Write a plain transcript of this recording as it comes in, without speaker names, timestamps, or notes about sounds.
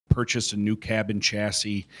purchased a new cabin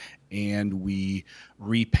chassis and we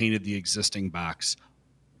repainted the existing box.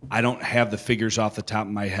 I don't have the figures off the top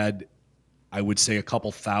of my head. I would say a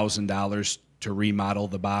couple $1,000s to remodel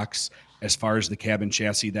the box. As far as the cabin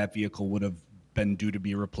chassis, that vehicle would have been due to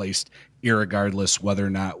be replaced irregardless whether or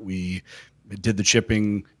not we did the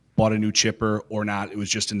chipping, bought a new chipper or not. It was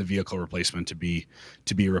just in the vehicle replacement to be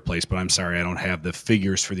replaced. But I'm sorry, I don't have the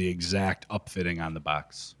figures for the exact upfitting on the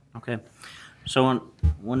box. Okay. So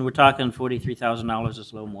when we're talking $43,000,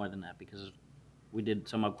 it's a little more than that because we did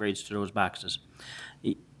some upgrades to those boxes.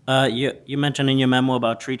 You mentioned in your memo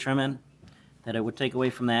about tree trimming that it would take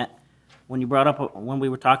away from that. When you brought up, when we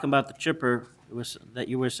were talking about the chipper, it was that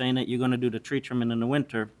you were saying that you're going to do the tree trimming in the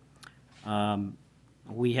winter.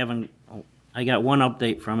 We haven't, I got one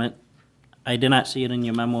update from it. I did not see it in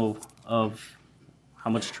your memo of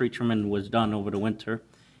how much tree trimming was done over the winter.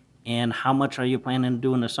 And how much are you planning to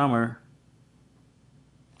do in the summer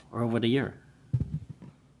or over the year?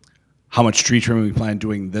 How much tree trimming we plan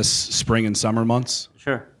doing this spring and summer months?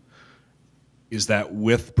 Sure. Is that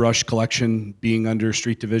with brush collection being under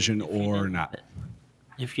street division or not?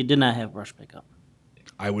 If you did not have brush pickup.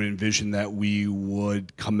 I would envision that we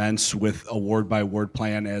would commence with a ward-by-ward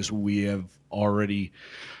plan as we have already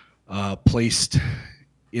placed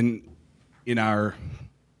in our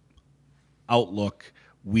outlook.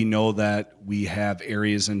 We know that we have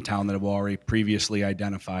areas in town that have already previously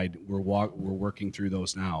identified. We're working through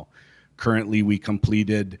those now. Currently, we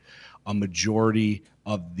completed a majority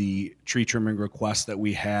of the tree trimming requests that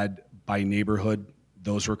we had by neighborhood.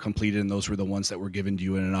 Those were completed, and those were the ones that were given to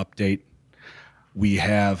you in an update. We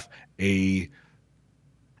have a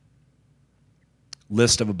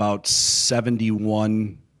list of about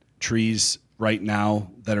 71 trees right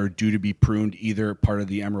now that are due to be pruned, either part of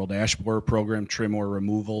the Emerald Ash Borer program, trim or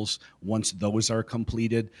removals. Once those are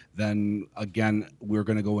completed, then again, we're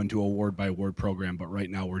going to go into a ward-by-ward program, but right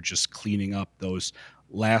now we're just cleaning up those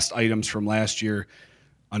last items from last year.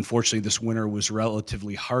 Unfortunately, this winter was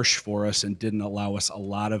relatively harsh for us and didn't allow us a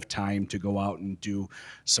lot of time to go out and do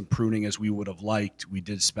some pruning as we would have liked. We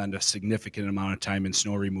did spend a significant amount of time in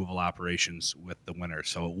snow removal operations with the winter,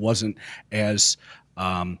 so it wasn't as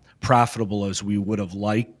profitable as we would have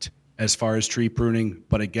liked as far as tree pruning.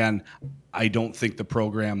 But again, I don't think the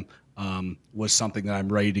program was something that I'm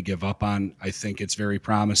ready to give up on. I think it's very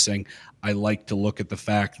promising. I like to look at the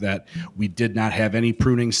fact that we did not have any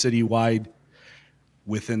pruning citywide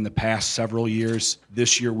within the past several years.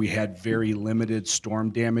 This year we had very limited storm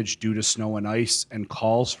damage due to snow and ice and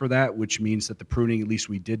calls for that, which means that the pruning, at least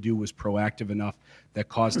we did do, was proactive enough that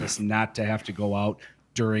caused us not to have to go out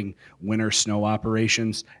during winter snow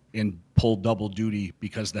operations and pull double duty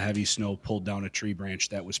because the heavy snow pulled down a tree branch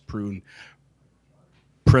that was pruned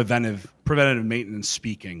preventative maintenance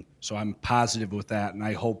speaking. So I'm positive with that, and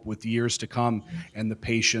I hope with years to come and the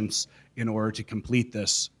patience in order to complete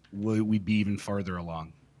this, we'd be even farther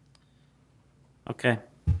along. Okay.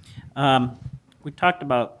 We talked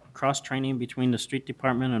about cross-training between the street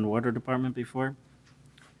department and water department before.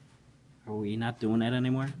 Are we not doing that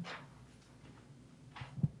anymore?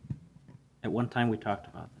 At one time, we talked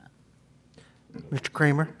about that. Mr.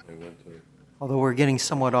 Kramer? Although we're getting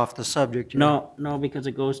somewhat off the subject. No, because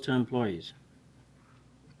it goes to employees.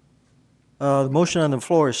 The motion on the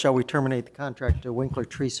floor is, shall we terminate the contract to Winkler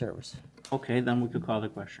Tree Service? Okay, then we could call the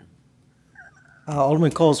question.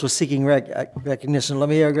 Alderman Coles was seeking recognition. Let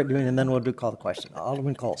me hear it doing, and then we'll call the question.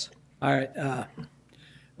 Alderman Coles. All right.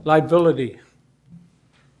 Liability.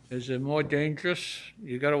 Is it more dangerous?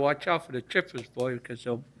 You got to watch out for the chippers, boy, because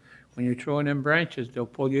when you're throwing in branches, they'll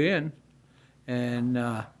pull you in. And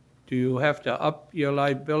do you have to up your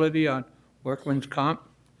liability on workman's comp?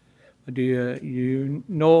 Or do you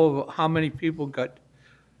know how many people got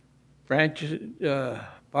branches,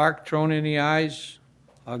 bark thrown in the eyes,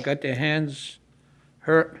 or got their hands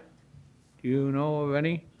hurt? Do you know of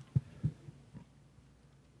any?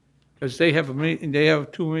 Because they have a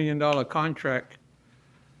 $2 million contract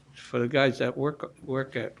for the guys that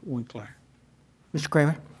work at Winkler. Mr.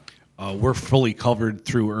 Kramer? We're fully covered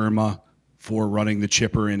through IRMA for running the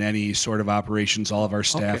chipper in any sort of operations. All of our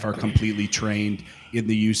staff are completely trained in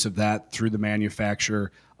the use of that through the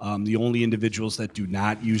manufacturer. The only individuals that do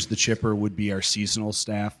not use the chipper would be our seasonal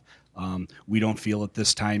staff. We don't feel at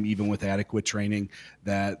this time, even with adequate training,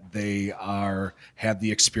 that they have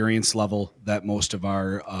the experience level that most of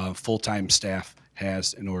our full-time staff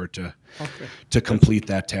has in order to complete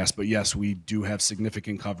that task. But yes, we do have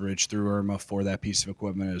significant coverage through IRMA for that piece of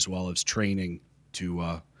equipment, as well as training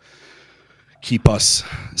to keep us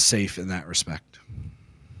safe in that respect.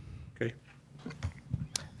 Okay.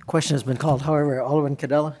 The question has been called. However, Alderman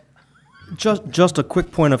Cadella? Just a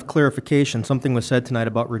quick point of clarification. Something was said tonight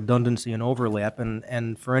about redundancy and overlap,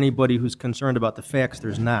 and for anybody who's concerned about the facts,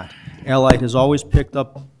 there's not. Allied has always picked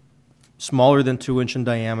up smaller than 2-inch in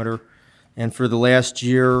diameter, and for the last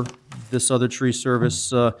year, this other tree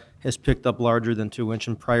service has picked up larger than 2-inch,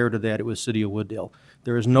 and prior to that, it was City of Wooddale.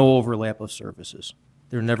 There is no overlap of services.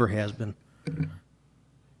 There never has been.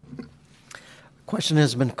 Question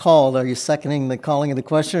has been called. Are you seconding the calling of the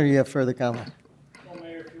question, or do you have further comment? Well,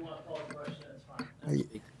 Mayor, if you want to call a question, that's fine.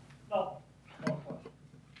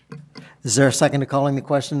 Is there a second to calling the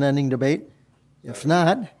question, ending debate? If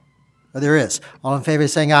not, there is. All in favor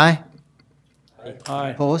saying aye? Aye.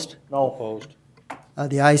 Opposed? No opposed.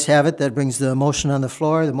 The ayes have it. That brings the motion on the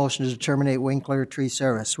floor. The motion is to terminate Winkler Tree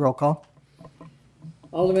Service. Roll call.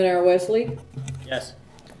 Alderman R. Wesley, Yes.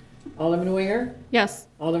 Alderman Winger, Yes.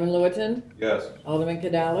 Alderman Lewitton, Yes. Alderman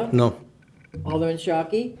Cadala, No. Alderman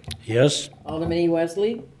Shockey, Yes. Alderman E.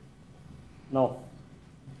 Wesley, No.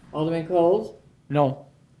 Alderman Coles, No.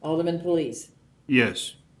 Alderman Police.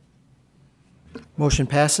 Yes. Motion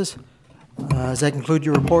passes. Does that conclude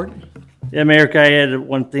your report? Yeah, Mayor, can I add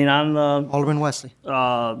one thing on, Alderman Wesley.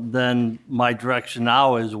 then my direction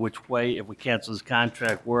now is which way, if we cancel this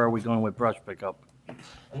contract, where are we going with brush pickup?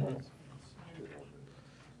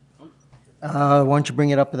 Why don't you bring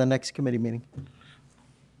it up at the next committee meeting?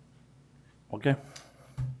 Okay?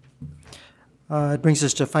 It brings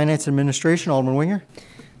us to Finance Administration. Alderman Winger.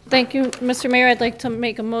 Thank you, Mr. Mayor. I'd like to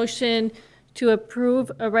make a motion to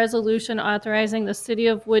approve a resolution authorizing the City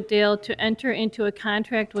of Wooddale to enter into a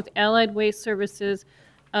contract with Allied Waste Services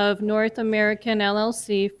of North American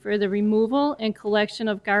LLC for the removal and collection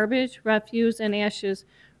of garbage, refuse, and ashes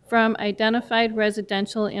from identified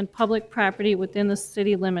residential and public property within the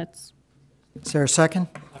city limits. Is there a second?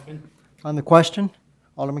 On the question,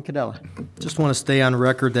 Alderman Cadella. Just want to stay on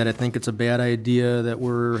record that I think it's a bad idea that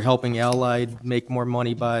we're helping Allied make more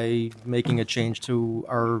money by making a change to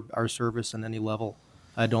our service in any level.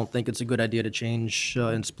 I don't think it's a good idea to change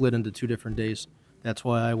and split into 2 different days. That's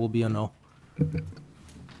why I will be a no.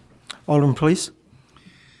 Alderman Police.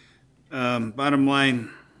 Bottom line,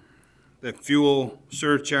 the fuel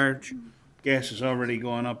surcharge, gas is already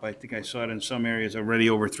going up. I think I saw it in some areas already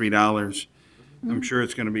over $3. I'm sure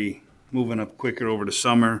it's going to be moving up quicker over the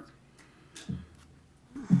summer.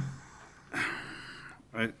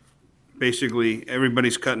 Basically,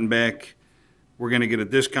 everybody's cutting back. We're going to get a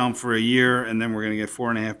discount for a year, and then we're going to get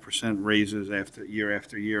 4.5% raises after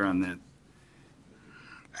year on that.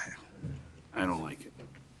 I don't like it.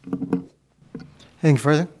 Anything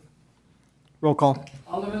further? Roll call.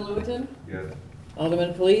 Alderman Lewitton, Yes.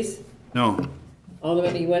 Alderman Police, No.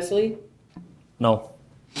 Alderman E. Wesley, No.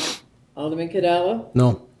 Alderman Cadala,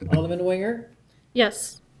 No. Alderman Winger,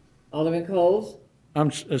 Yes. Alderman Coles,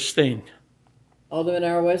 I'm abstained. Alderman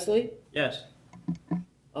R. Wesley, Yes.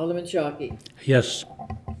 Alderman Shockey. Yes.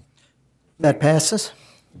 That passes.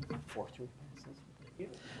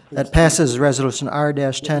 That passes Resolution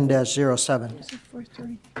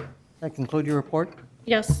R-10-07. That conclude your report?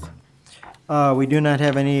 Yes. We do not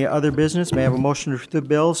have any other business. May I have a motion to the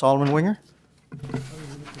bills? Alderman Winger?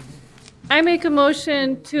 I make a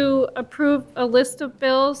motion to approve a list of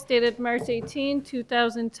bills dated March 18,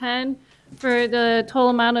 2010, for the total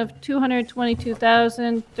amount of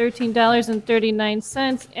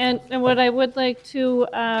 $222,013.39. And what I would like to,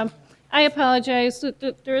 I apologize,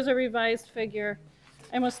 there is a revised figure.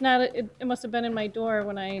 I must not, it must have been in my door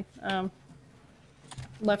when I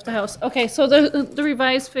left the house. Okay, so the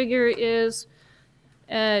revised figure is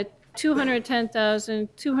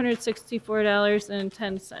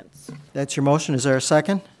 $210,264.10. That's your motion. Is there a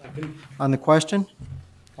second? On the question?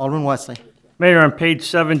 Alderman Wesley? Mayor, on page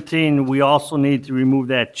 17, we also need to remove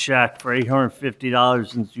that check for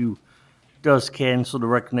 $850 since you just canceled the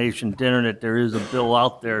recognition dinner, that there is a bill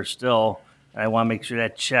out there still. I want to make sure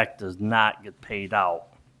that check does not get paid out.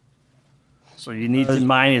 So you need to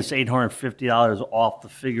minus $850 off the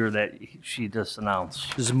figure that she just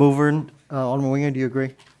announced. Does the mover, Alderman Winger, do you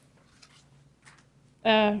agree?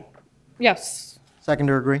 Yes.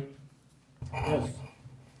 Seconder agree? Yes.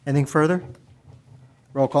 Anything further?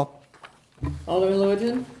 Roll call. Alderman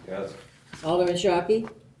Lewitton, Yes. Alderman Shockey,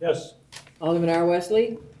 Yes. Alderman R.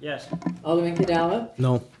 Wesley, Yes. Alderman Cadala,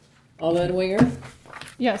 No. Alderman Winger,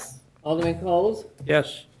 Yes. Alderman Coles,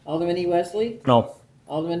 Yes. Alderman E. Wesley, No.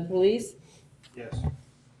 Alderman Police, Yes.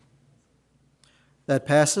 That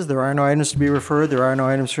passes. There are no items to be referred. There are no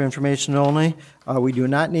items for information only. We do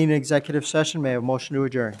not need an executive session. May I have a motion to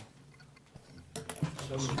adjourn?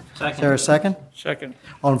 Is there a second? Second.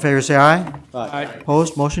 All in favor, say aye. Aye.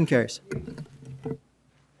 Opposed? Motion carries.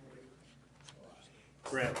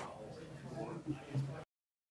 Brad.